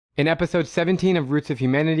In episode 17 of Roots of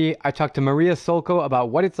Humanity, I talked to Maria Solko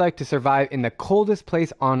about what it's like to survive in the coldest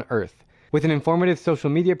place on Earth. With an informative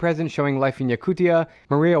social media presence showing life in Yakutia,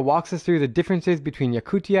 Maria walks us through the differences between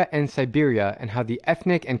Yakutia and Siberia and how the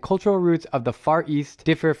ethnic and cultural roots of the Far East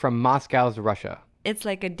differ from Moscow's Russia. It's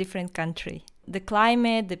like a different country. The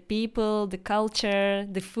climate, the people, the culture,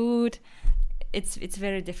 the food, it's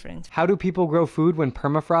very different. How do people grow food when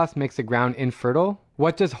permafrost makes the ground infertile?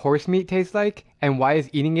 What does horse meat taste like? And why is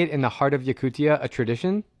eating it in the heart of Yakutia a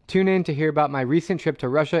tradition? Tune in to hear about my recent trip to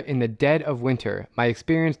Russia in the dead of winter, my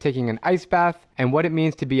experience taking an ice bath, and what it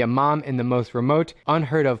means to be a mom in the most remote,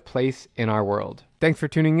 unheard of place in our world. Thanks for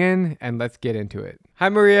tuning in, and let's get into it. Hi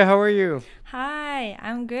Maria, how are you? Hi,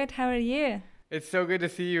 I'm good. How are you? It's so good to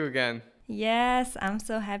see you again. Yes, I'm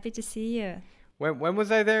so happy to see you. When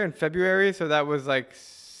was I there? In February? So that was like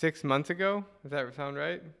 6 months ago? Does that sound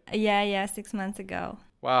right? Yeah, 6 months ago.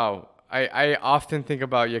 Wow. I often think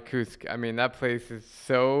about Yakutsk. I mean, that place is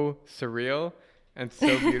so surreal and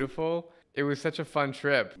so beautiful. It was such a fun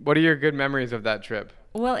trip. What are your good memories of that trip?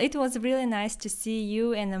 Well, it was really nice to see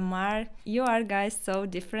you and Amar. You are guys so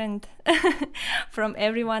different from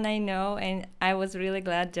everyone I know, and I was really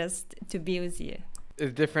glad just to be with you.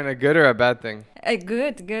 Is different a good or a bad thing?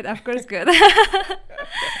 Good. Of course, good.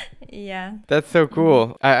 Yeah. That's so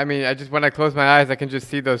cool. I mean, when I close my eyes, I can just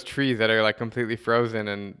see those trees that are like completely frozen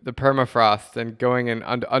and the permafrost and going in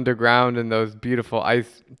underground in those beautiful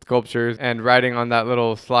ice sculptures and riding on that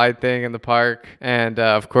little slide thing in the park. And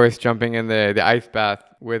of course, jumping in the ice bath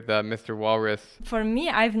with Mr. Walrus. For me,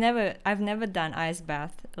 I've never done ice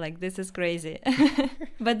bath. Like, this is crazy.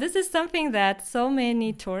 But this is something that so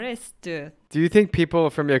many tourists do. Do you think people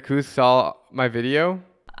from Yakutsk saw my video?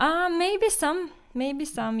 Maybe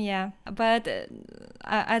some, yeah. But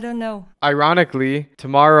I don't know. Ironically,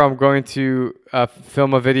 tomorrow I'm going to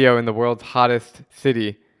film a video in the world's hottest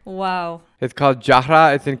city. Wow. It's called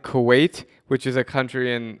Jahra. It's in Kuwait, which is a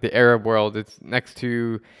country in the Arab world. It's next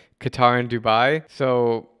to Qatar and Dubai.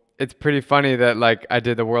 So it's pretty funny that like I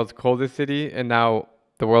did the world's coldest city and now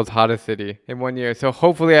the world's hottest city in 1 year. So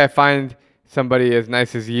hopefully I find somebody as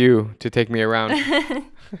nice as you to take me around.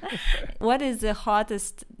 What is the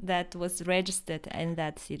hottest that was registered in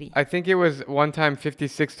that city? I think it was one time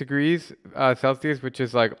 56 degrees Celsius, which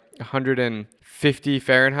is like 150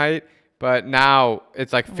 Fahrenheit. But now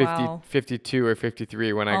it's like 50, Wow. 52 or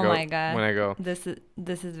 53 when I go. Oh my God. When I go. This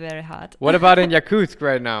is very hot. What about in Yakutsk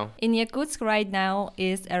right now? In Yakutsk right now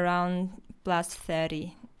is around plus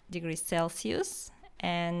 30 degrees Celsius,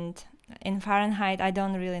 and in Fahrenheit I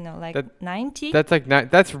don't really know, like 90.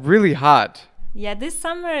 That's really hot. Yeah, this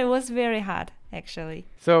summer it was very hot actually.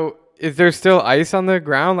 So is there still ice on the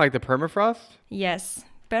ground, like the permafrost? Yes,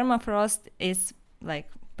 permafrost is like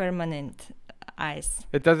permanent ice.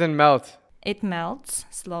 It doesn't melt. It melts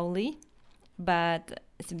slowly, but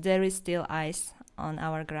there is still ice on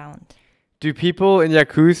our ground. Do people in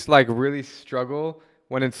Yakutsk like really struggle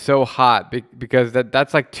when it's so hot because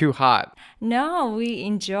that's like too hot? No, we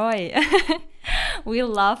enjoy. We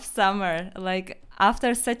love summer. Like,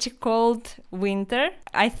 after such a cold winter,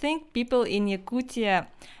 I think people in Yakutia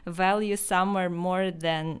value summer more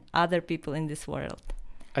than other people in this world.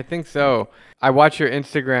 I think so. I watch your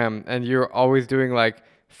Instagram and you're always doing like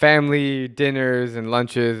family dinners and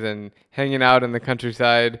lunches and hanging out in the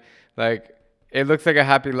countryside. Like, it looks like a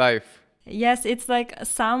happy life. Yes, it's like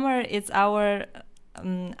summer, it's our,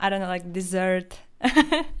 I don't know, like dessert.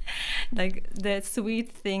 Like the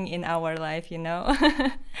sweet thing in our life, you know.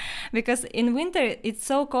 Because in winter it's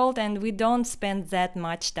so cold and we don't spend that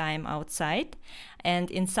much time outside,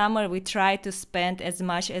 and in summer we try to spend as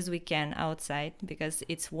much as we can outside because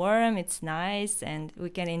it's warm, it's nice, and we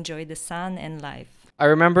can enjoy the sun and life. I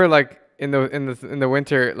remember like in the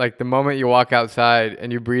winter, like the moment you walk outside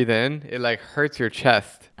and you breathe in, it like hurts your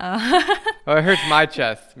chest. Oh, it hurts my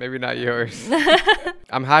chest, maybe not yours.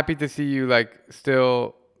 I'm happy to see you like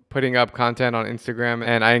still putting up content on Instagram,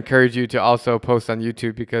 and I encourage you to also post on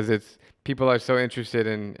YouTube because people are so interested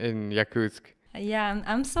in Yakutsk. Yeah,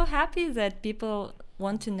 I'm so happy that people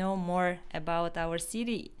want to know more about our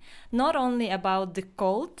city, not only about the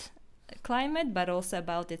cold climate, but also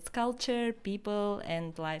about its culture, people,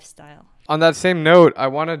 and lifestyle. On that same note, I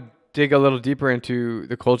want to dig a little deeper into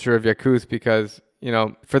the culture of Yakutsk because, you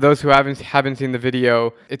know, for those who haven't seen the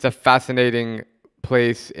video, it's a fascinating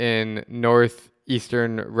place in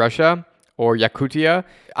northeastern Russia, or Yakutia.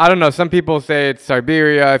 I don't know, some people say it's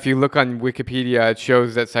Siberia. If you look on Wikipedia, it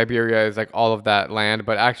shows that Siberia is like all of that land,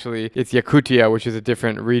 but actually it's Yakutia, which is a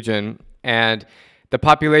different region. And the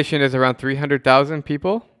population is around 300,000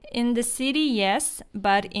 people. In the city, yes,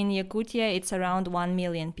 but in Yakutia, it's around 1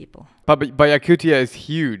 million people. But Yakutia is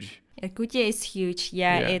huge. Yakutia is huge.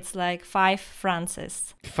 Yeah, Yeah. it's like 5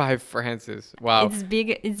 Frances. 5 Frances. Wow. It's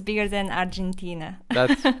big. It's bigger than Argentina.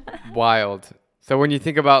 That's wild. So when you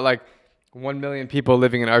think about like 1 million people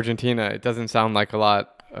living in Argentina, it doesn't sound like a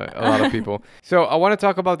lot of people. So I want to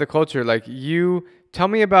talk about the culture. Like, you tell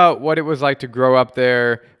me about what it was like to grow up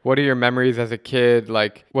there. What are your memories as a kid?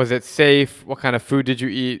 Like, was it safe? What kind of food did you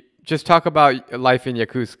eat? Just talk about life in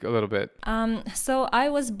Yakutsk a little bit. So I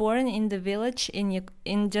was born in the village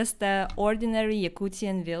in just the ordinary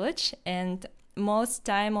Yakutian village, and most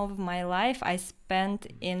time of my life I spent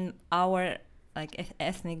in our like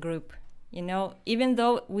ethnic group. You know, even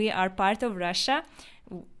though we are part of Russia,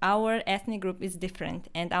 our ethnic group is different,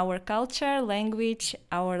 and our culture, language,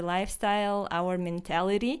 our lifestyle, our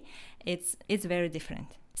mentality, it's very different.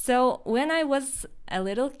 So when I was a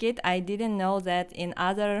little kid, I didn't know that in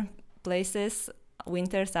other places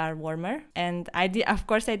winters are warmer, and of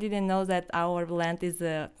course I didn't know that our land is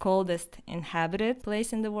the coldest inhabited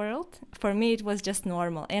place in the world. For me it was just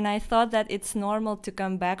normal, and I thought that it's normal to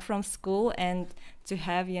come back from school and to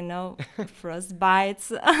have, you know,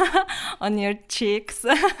 frostbites on your cheeks.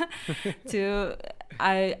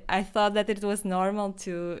 I thought that it was normal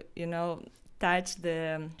to, you know, touch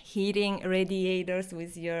the heating radiators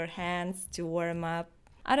with your hands to warm up.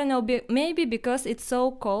 I don't know, maybe because it's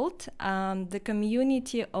so cold, the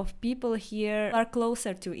community of people here are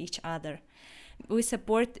closer to each other. We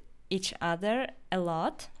support each other a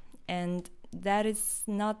lot, and that is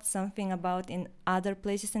not something about in other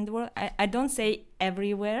places in the world. I don't say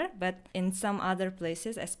everywhere, but in some other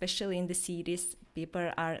places, especially in the cities,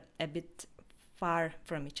 people are a bit far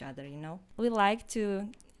from each other, you know. We like to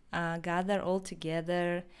gather all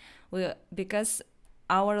together because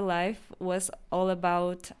our life was all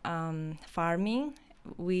about farming.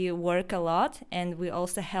 We work a lot, and we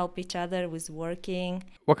also help each other with working.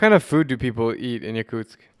 What kind of food do people eat in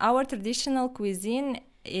Yakutsk? Our traditional cuisine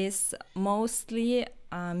is mostly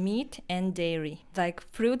meat and dairy. Like,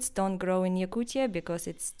 fruits don't grow in Yakutia because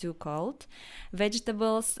it's too cold.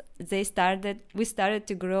 Vegetables, we started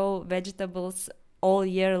to grow vegetables all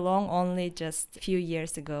year long only just a few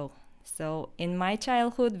years ago. So in my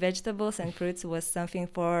childhood, vegetables and fruits was something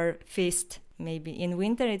for feast. Maybe in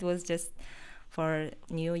winter it was just for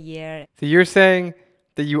New Year. So you're saying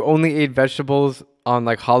that you only ate vegetables on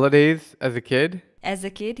like holidays as a kid? As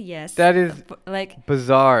a kid, yes. That is like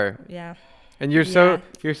bizarre. Yeah. And you're so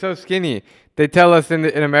skinny. They tell us in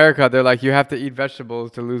America, they're like, you have to eat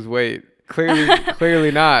vegetables to lose weight.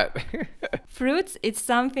 Clearly not. Fruits, it's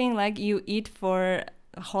something like you eat for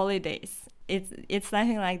holidays. It's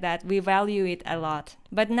nothing like that. We value it a lot.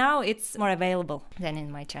 But now it's more available than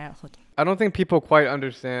in my childhood. I don't think people quite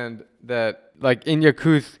understand that, like, in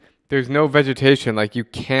Yakutsk, there's no vegetation. Like, you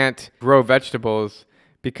can't grow vegetables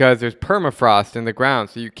because there's permafrost in the ground.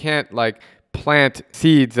 So you can't, like, plant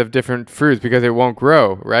seeds of different fruits because it won't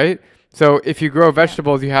grow, right? So if you grow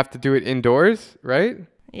vegetables, you have to do it indoors, right?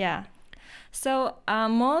 Yeah. So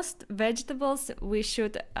most vegetables we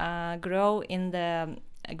should grow in the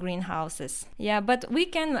greenhouses. Yeah, but we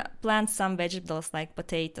can plant some vegetables like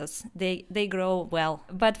potatoes. They grow well.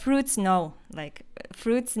 But fruits, no. Like,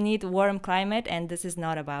 fruits need warm climate, and this is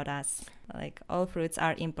not about us. Like, all fruits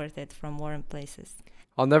are imported from warm places.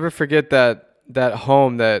 I'll never forget that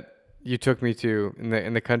home that you took me to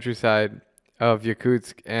in the countryside of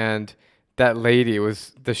Yakutsk, and that lady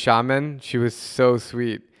was the shaman. She was so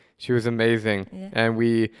sweet. She was amazing. Yeah. And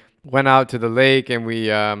we went out to the lake, and we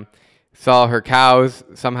saw her cows.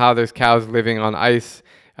 Somehow there's cows living on ice.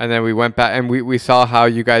 And then we went back, and we saw how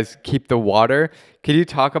you guys keep the water. Could you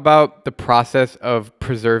talk about the process of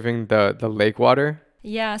preserving the lake water?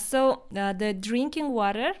 Yeah, so the drinking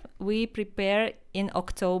water we prepare in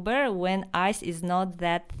October when ice is not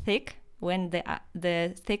that thick, when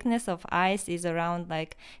the thickness of ice is around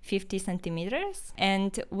like 50 centimeters.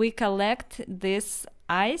 And we collect this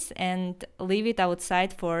ice and leave it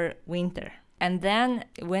outside for winter. And then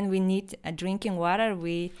when we need drinking water,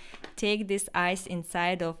 we take this ice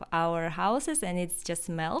inside of our houses and it just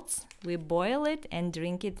melts. We boil it and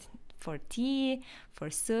drink it for tea, for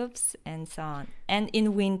soups, and so on. And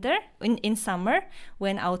in winter, in summer,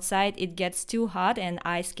 when outside it gets too hot and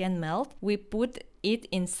ice can melt, we put it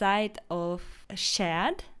inside of a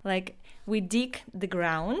shed. Like, we dig the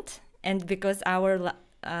ground, and because our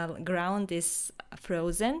ground is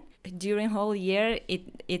frozen, during whole year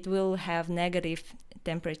it will have negative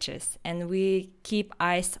temperatures, and we keep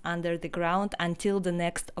ice under the ground until the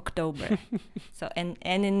next October. So and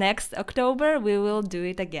in next October we will do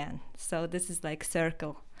it again. So this is like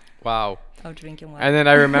circle. Wow. of drinking water. And then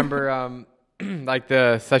I remember like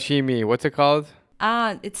the sashimi, what's it called?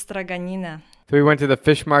 It's straganina. So we went to the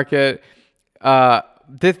fish market.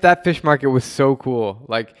 That fish market was so cool.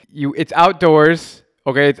 Like it's outdoors.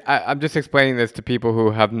 Okay, I'm just explaining this to people who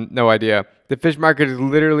have no idea. The fish market is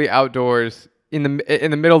literally outdoors in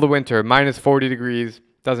the middle of the winter, minus 40 degrees.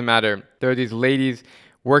 Doesn't matter. There are these ladies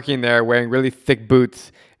working there wearing really thick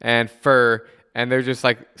boots and fur, and they're just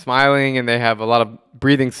like smiling, and they have a lot of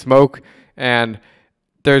breathing smoke, and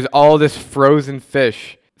there's all this frozen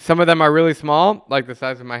fish. Some of them are really small, like the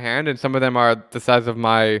size of my hand, and some of them are the size of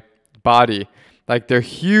my body. Like they're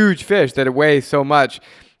huge fish that weigh so much.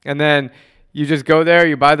 And then you just go there,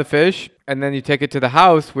 you buy the fish, and then you take it to the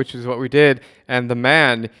house, which is what we did. And the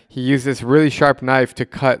man, he used this really sharp knife to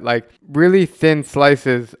cut like really thin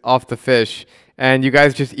slices off the fish. And you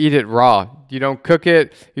guys just eat it raw. You don't cook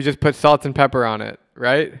it, you just put salt and pepper on it,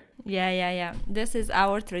 right? Yeah. This is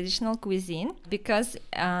our traditional cuisine because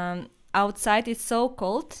outside it's so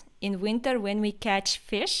cold. In winter, when we catch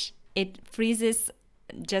fish, it freezes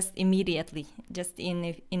just immediately. Just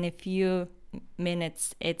in a few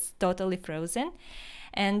minutes, it's totally frozen.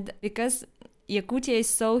 And because Yakutia is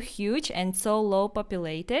so huge and so low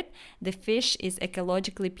populated, the fish is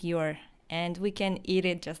ecologically pure, and we can eat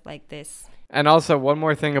it just like this. And also, one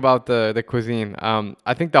more thing about the cuisine.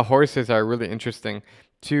 I think the horses are really interesting.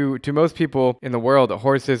 To most people in the world,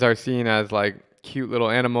 horses are seen as like cute little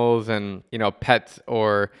animals and, pets,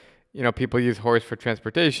 or, people use horse for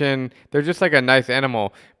transportation. They're just like a nice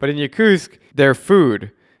animal. But in Yakutsk, they're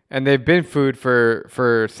food, and they've been food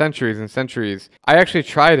for centuries and centuries. I actually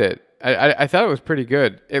tried it. I thought it was pretty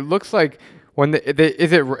good. It looks like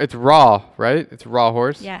it's raw, right? It's raw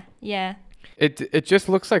horse. Yeah. It just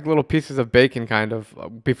looks like little pieces of bacon, kind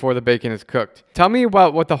of, before the bacon is cooked. Tell me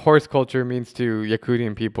about what the horse culture means to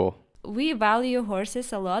Yakutian people. We value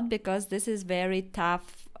horses a lot because this is very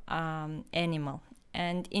tough animal.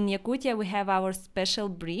 And in Yakutia, we have our special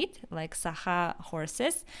breed, like Saha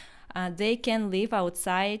horses. They can live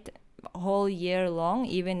outside whole year long,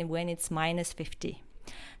 even when it's minus 50.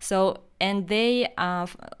 So, and they,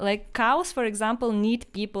 like cows, for example,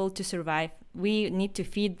 need people to survive. We need to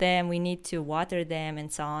feed them, we need to water them,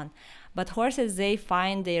 and so on. But horses, they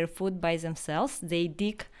find their food by themselves. They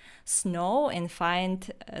dig snow and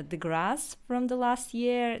find the grass from the last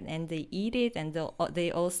year, and they eat it, and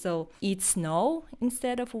they also eat snow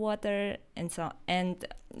instead of water, and so on. And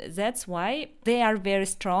that's why they are very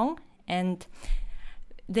strong, and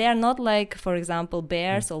they are not like, for example,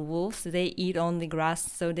 bears or wolves. They eat only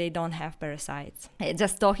grass, so they don't have parasites.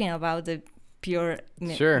 Just talking about the pure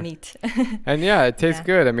meat. And yeah, it tastes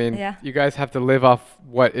good. I mean, you guys have to live off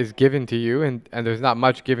what is given to you, and there's not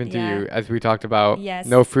much given to you, as we talked about. Yes.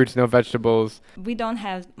 No fruits, no vegetables. We don't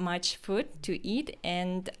have much food to eat,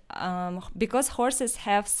 and because horses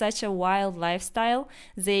have such a wild lifestyle,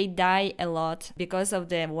 they die a lot because of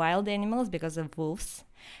the wild animals, because of wolves,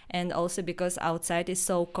 and also because outside is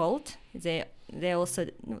so cold. They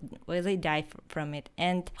die from it.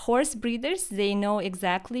 And horse breeders, they know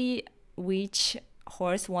exactly which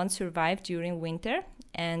horse won't survive during winter,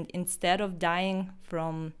 and instead of dying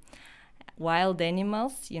from wild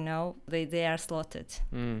animals, they are slaughtered.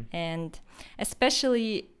 And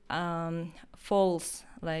especially foals,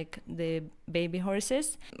 like the baby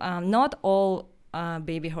horses, not all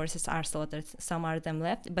baby horses are slaughtered. Some are them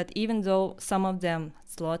left, but even though some of them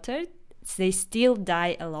slaughtered, they still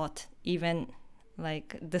die a lot, even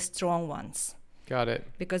like the strong ones. Got it.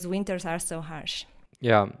 Because winters are so harsh.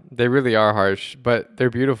 Yeah, they really are harsh, but they're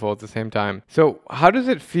beautiful at the same time. So how does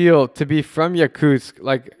it feel to be from Yakutsk?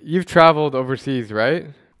 Like, you've traveled overseas, right?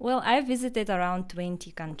 Well, I've visited around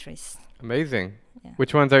 20 countries. Amazing. Yeah.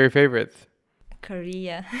 Which ones are your favorites?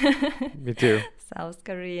 Korea. Me too. South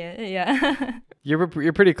Korea, yeah. You're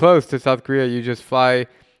pretty close to South Korea. You just fly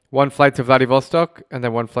one flight to Vladivostok and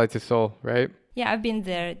then one flight to Seoul, right? Yeah, I've been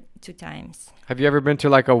there 2 times. Have you ever been to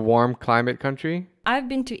like a warm climate country? I've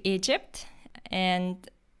been to Egypt. And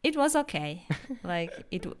it was okay. Like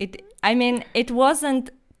it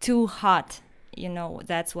wasn't too hot,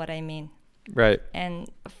 that's what I mean. Right. And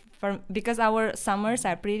because our summers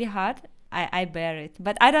are pretty hot, I bear it.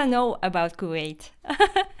 But I don't know about Kuwait.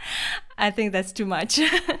 I think that's too much.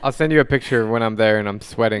 I'll send you a picture when I'm there and I'm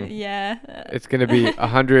sweating. Yeah. It's going to be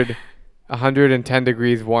 110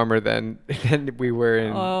 degrees warmer than we were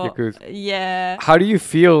in Yakutsk. Yeah. How do you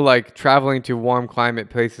feel like traveling to warm climate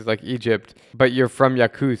places like Egypt, but you're from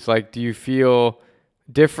Yakutsk? Like, do you feel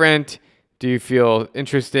different? Do you feel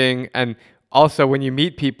interesting? And also, when you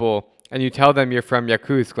meet people and you tell them you're from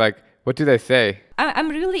Yakutsk, like, what do they say? I'm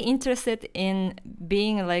really interested in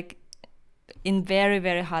being like in very,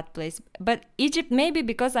 very hot place. But Egypt, maybe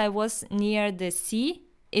because I was near the sea,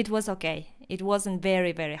 it was okay. It wasn't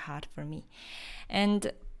very, very hot for me.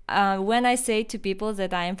 And when I say to people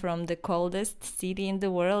that I'm from the coldest city in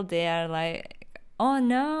the world, they are like, oh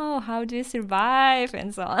no, how do you survive?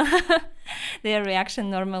 And so on. Their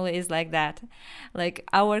reaction normally is like that. Like,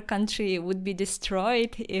 our country would be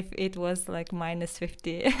destroyed if it was like minus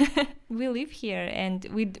 50. We live here and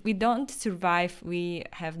we don't survive. We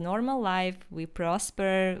have normal life, we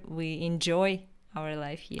prosper, we enjoy our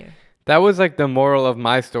life here. That was like the moral of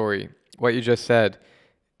my story, what you just said.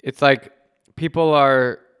 It's like people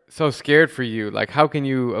are so scared for you. Like, how can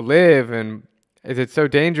you live? And is it so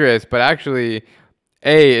dangerous? But actually,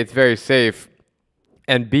 A, it's very safe.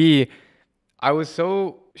 And B, I was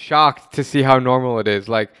so shocked to see how normal it is.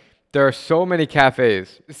 Like, there are so many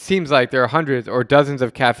cafes. It seems like there are hundreds or dozens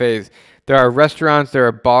of cafes. There are restaurants, there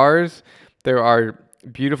are bars, there are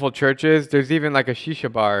beautiful churches. There's even like a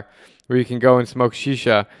shisha bar where you can go and smoke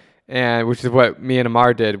shisha, and which is what me and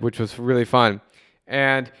Amar did, which was really fun.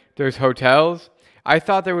 And there's hotels. I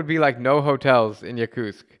thought there would be like no hotels in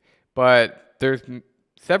Yakutsk, but there's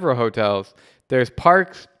several hotels. There's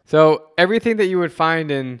parks. So everything that you would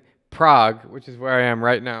find in Prague, which is where I am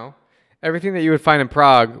right now, everything that you would find in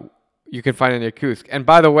Prague, you can find in Yakutsk. And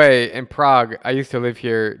by the way, in Prague, I used to live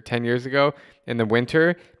here 10 years ago. In the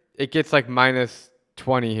winter, it gets like minus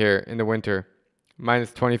 20 here in the winter,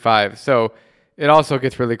 minus 25. So it also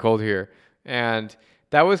gets really cold here. And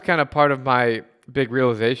that was kind of part of my big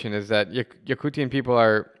realization, is that Yakutian people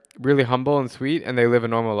are really humble and sweet, and they live a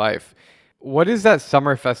normal life. What is that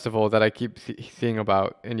summer festival that I keep seeing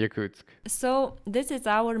about in Yakutsk? So this is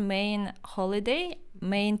our main holiday,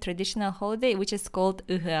 main traditional holiday, which is called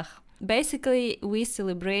Uhh. Basically, we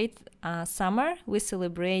celebrate summer, we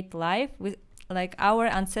celebrate life. Like our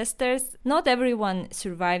ancestors, not everyone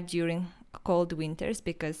survived during cold winters,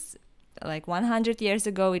 because like 100 years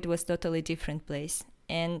ago, it was totally different place.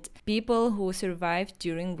 And people who survived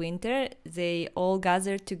during winter, they all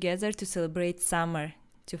gathered together to celebrate summer,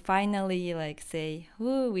 to finally like say,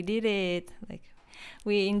 "Ooh, we did it!" Like,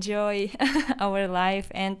 we enjoy our life,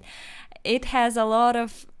 and it has a lot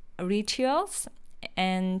of rituals,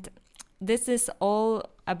 and this is all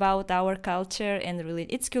about our culture and really.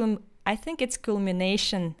 I think it's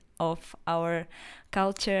culmination of our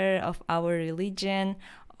culture, of our religion,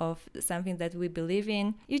 of something that we believe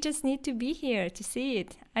in. You just need to be here to see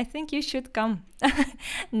it. I think you should come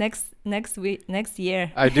next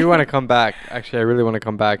year. I do want to come back. Actually, I really want to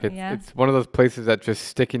come back. Yeah. It's one of those places that just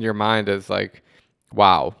stick in your mind as like,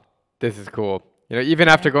 wow, this is cool. You know, even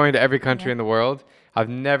after going to every country in the world, I've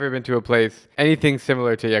never been to a place anything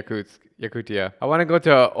similar to Yakutia. I want to go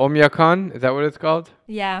to Oymyakon. Is that what it's called?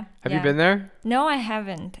 Yeah. Have you been there? No, I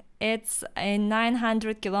haven't. It's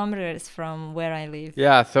 900 kilometers from where I live.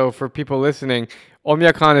 Yeah, so for people listening,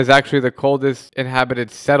 Oymyakon is actually the coldest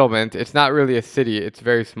inhabited settlement. It's not really a city. It's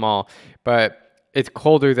very small, but it's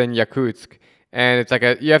colder than Yakutsk. And it's like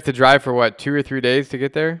you have to drive for what, 2 or 3 days to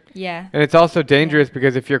get there? Yeah. And it's also dangerous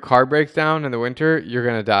because if your car breaks down in the winter, you're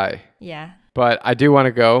going to die. Yeah. But I do want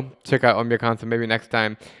to go check out Oymyakon, so maybe next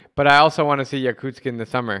time. But I also want to see Yakutsk in the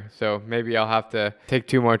summer, so maybe I'll have to take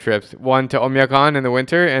 2 more trips. One to Oymyakon in the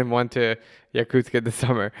winter and one to Yakutsk in the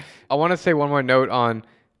summer. I want to say one more note on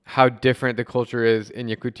how different the culture is in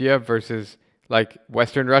Yakutia versus like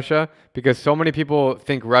Western Russia, because so many people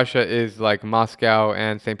think Russia is like Moscow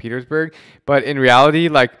and St. Petersburg, but in reality,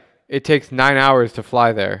 like it takes 9 hours to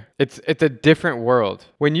fly there. It's a different world.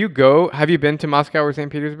 When you go, have you been to Moscow or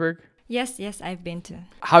St. Petersburg? Yes, I've been to.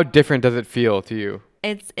 How different does it feel to you?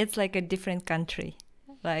 It's like a different country.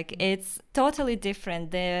 Like, it's totally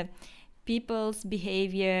different. The people's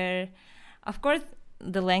behavior, of course,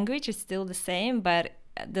 the language is still the same, but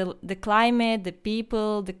the climate, the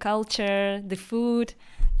people, the culture, the food,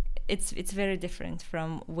 it's very different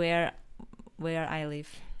from where I live.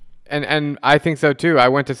 And I think so too. I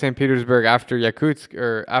went to St. Petersburg after Yakutsk,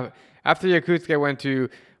 or after Yakutsk I went to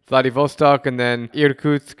Vladivostok and then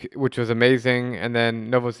Irkutsk, which was amazing, and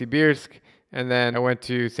then Novosibirsk, and then I went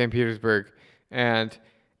to St. Petersburg. And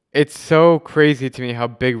it's so crazy to me how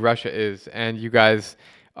big Russia is, and you guys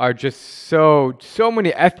are just so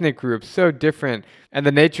many ethnic groups, so different, and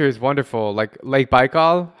the nature is wonderful. Like Lake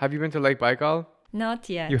Baikal. Have you been to Lake Baikal? Not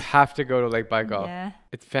yet. You have to go to Lake Baikal. Yeah.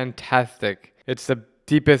 It's fantastic. It's the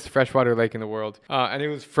deepest freshwater lake in the world, and it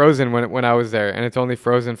was frozen when I was there, and it's only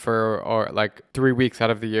frozen for like 3 weeks out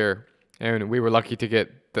of the year, and we were lucky to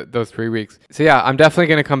get those 3 weeks. So yeah, I'm definitely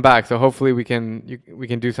gonna come back. So hopefully we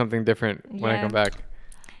can do something different when I come back.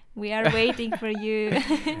 We are waiting for you.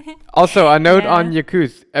 Also, a note on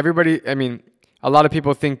Yakutsk. Everybody, I mean, A lot of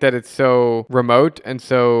people think that it's so remote and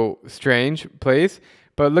so strange place,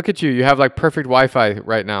 but look at you. You have like perfect Wi-Fi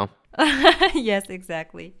right now. Yes,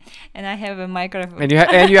 exactly. And I have a microphone. And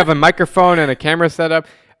you have a microphone and a camera set up.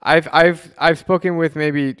 I've spoken with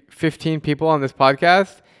maybe 15 people on this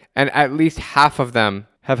podcast, and at least half of them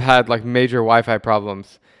have had like major Wi-Fi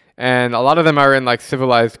problems. And a lot of them are in like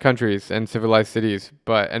civilized countries and civilized cities,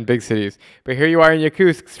 and big cities. But here you are in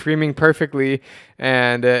Yakutsk, streaming perfectly,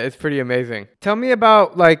 and it's pretty amazing. Tell me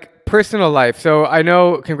about like personal life. So I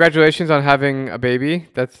know, congratulations on having a baby.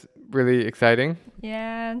 That's really exciting.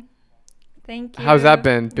 Yeah, thank you. How's that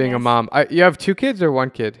been being a Yes. mom? You have 2 kids or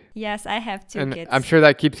 1 kid? Yes, I have 2 And kids. I'm sure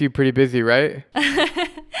that keeps you pretty busy, right?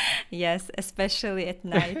 Yes, especially at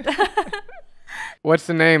night. What's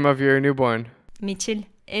the name of your newborn? Michil.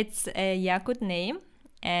 It's a Yakut name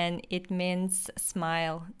and it means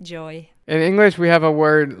smile, joy. In English, we have a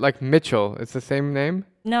word like Mitchell. It's the same name.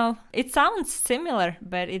 No, it sounds similar,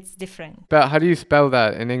 but it's different. But how do you spell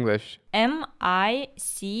that in English? Michil.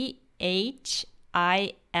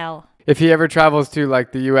 If he ever travels to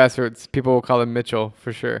like the US, people will call him Mitchell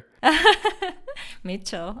for sure.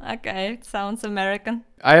 Mitchell. Okay, sounds American.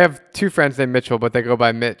 I have 2 friends named Mitchell, but they go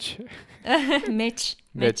by Mitch.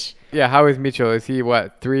 Mitch. Yeah, how is Mitchell? Is he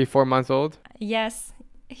what, 3, 4 months old? Yes,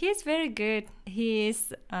 he's very good. He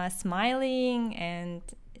is smiling and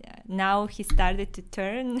now he started to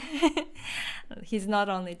turn. He's not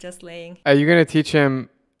only just laying. Are you going to teach him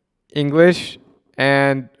English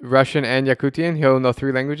and Russian and Yakutian? He'll know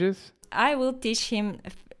 3 languages? I will teach him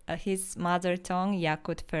his mother tongue,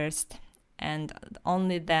 Yakut, first, and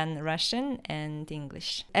only then Russian and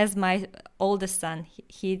English. As my oldest son,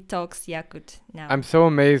 he talks Yakut now. I'm so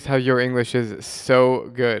amazed how your English is so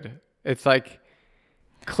good. It's like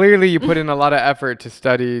clearly you put in a lot of effort to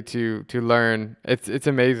study, to learn. It's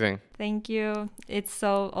amazing. Thank you. It's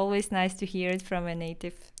so always nice to hear it from a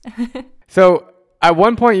native. So at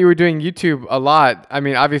one point you were doing YouTube a lot. I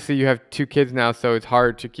mean, obviously you have 2 kids now, so it's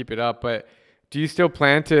hard to keep it up. But do you still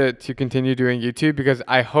plan to continue doing YouTube? Because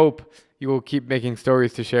I hope you will keep making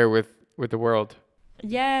stories to share with the world.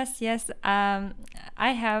 Yes. I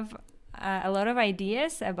have a lot of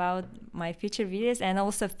ideas about my future videos, and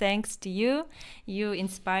also thanks to you. You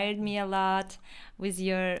inspired me a lot with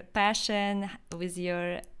your passion, with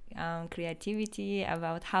your creativity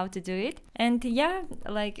about how to do it. And yeah,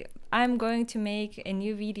 like I'm going to make a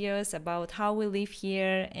new videos about how we live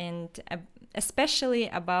here, and especially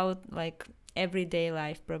about like everyday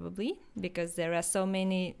life, probably, because there are so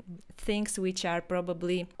many things which are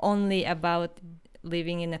probably only about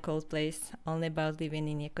living in a cold place, only about living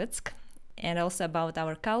in Yakutsk, and also about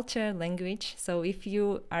our culture, language. So if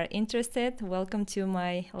you are interested, welcome to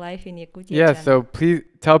my Life in Yakutia Yeah, channel. so please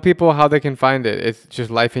tell people how they can find it. It's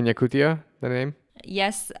just Life in Yakutia, the name?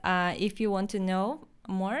 Yes, if you want to know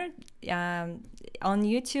more, on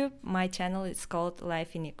YouTube, my channel is called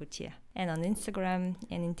Life in Yakutia, and on Instagram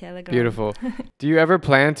and in Telegram. Beautiful. Do you ever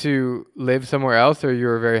plan to live somewhere else, or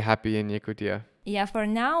you're very happy in Yakutia? Yeah, for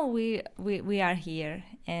now we are here,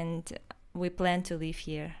 and we plan to live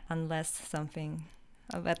here unless something.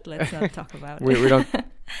 But let's not talk about it. We don't.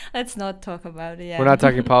 Let's not talk about it. Yeah. We're not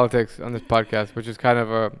talking politics on this podcast, which is kind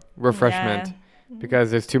of a refreshment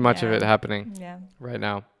because there's too much of it happening right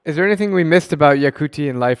now. Is there anything we missed about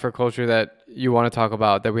Yakutian life or culture that you want to talk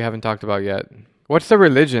about that we haven't talked about yet? What's the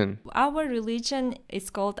religion? Our religion is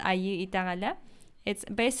called Ayu Itagala. It's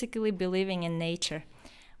basically believing in nature.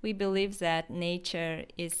 We believe that nature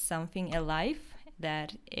is something alive,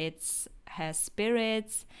 that it has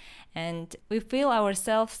spirits, and we feel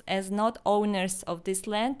ourselves as not owners of this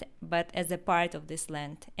land, but as a part of this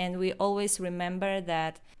land. And we always remember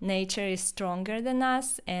that nature is stronger than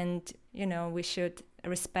us, and we should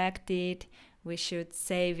respect it, we should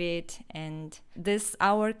save it, and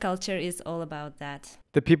our culture is all about that.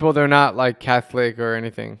 The people, they're not like Catholic or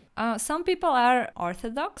anything. Some people are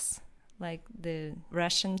Orthodox, like the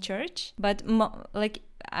Russian church, but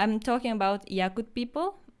I'm talking about Yakut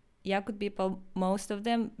people. Yakut people, most of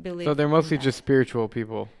them believe. So they're mostly just spiritual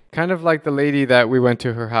people. Kind of like the lady that we went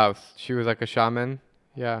to her house. She was like a shaman.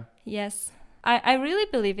 Yeah. Yes. I really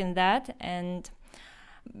believe in that. And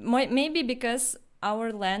maybe because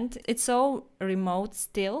our land, it's so remote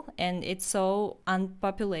still, and it's so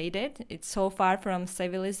unpopulated. It's so far from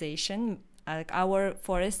civilization. Like our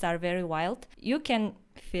forests are very wild. You can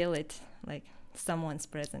feel it, like someone's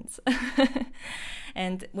presence.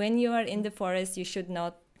 And when you are in the forest, you should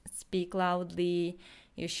not speak loudly,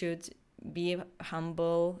 you should be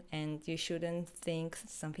humble, and you shouldn't think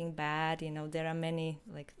something bad. There are many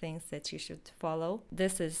things that you should follow.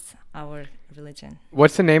 This is our religion.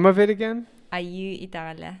 What's the name of it again? Ayu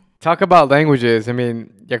Itagala. Talk about languages. I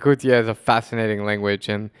mean, Yakutia is a fascinating language,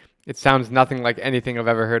 and it sounds nothing like anything I've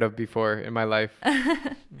ever heard of before in my life.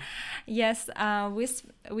 Yes,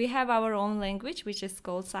 we have our own language, which is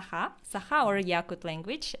called Saha or Yakut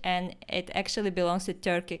language, and it actually belongs to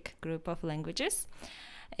Turkic group of languages.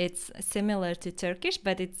 It's similar to Turkish,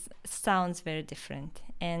 but it sounds very different.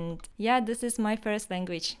 And yeah, this is my first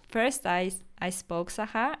language. First, I spoke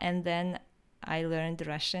Saha, and then I learned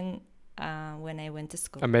Russian when I went to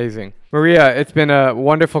school. Amazing. Maria, it's been a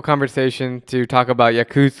wonderful conversation to talk about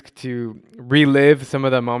Yakutsk, to relive some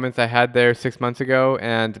of the moments I had there 6 months ago.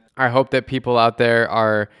 And I hope that people out there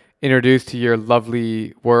are introduced to your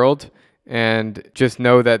lovely world and just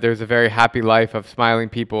know that there's a very happy life of smiling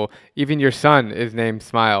people. Even your son is named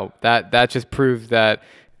Smile. That just proves that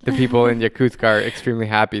the people in Yakutsk are extremely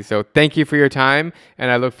happy. So thank you for your time,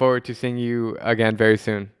 and I look forward to seeing you again very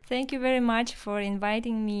soon. Thank you very much for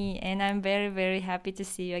inviting me, and I'm very, very happy to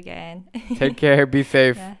see you again. Take care. Be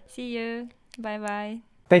safe. Yeah, see you. Bye-bye.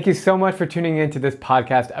 Thank you so much for tuning in to this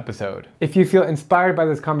podcast episode. If you feel inspired by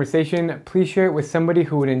this conversation, please share it with somebody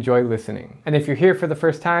who would enjoy listening. And if you're here for the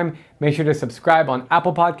first time, make sure to subscribe on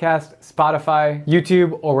Apple Podcasts, Spotify,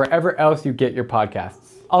 YouTube, or wherever else you get your podcasts.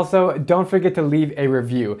 Also, don't forget to leave a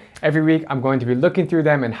review. Every week, I'm going to be looking through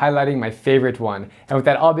them and highlighting my favorite one. And with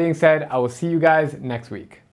that all being said, I will see you guys next week.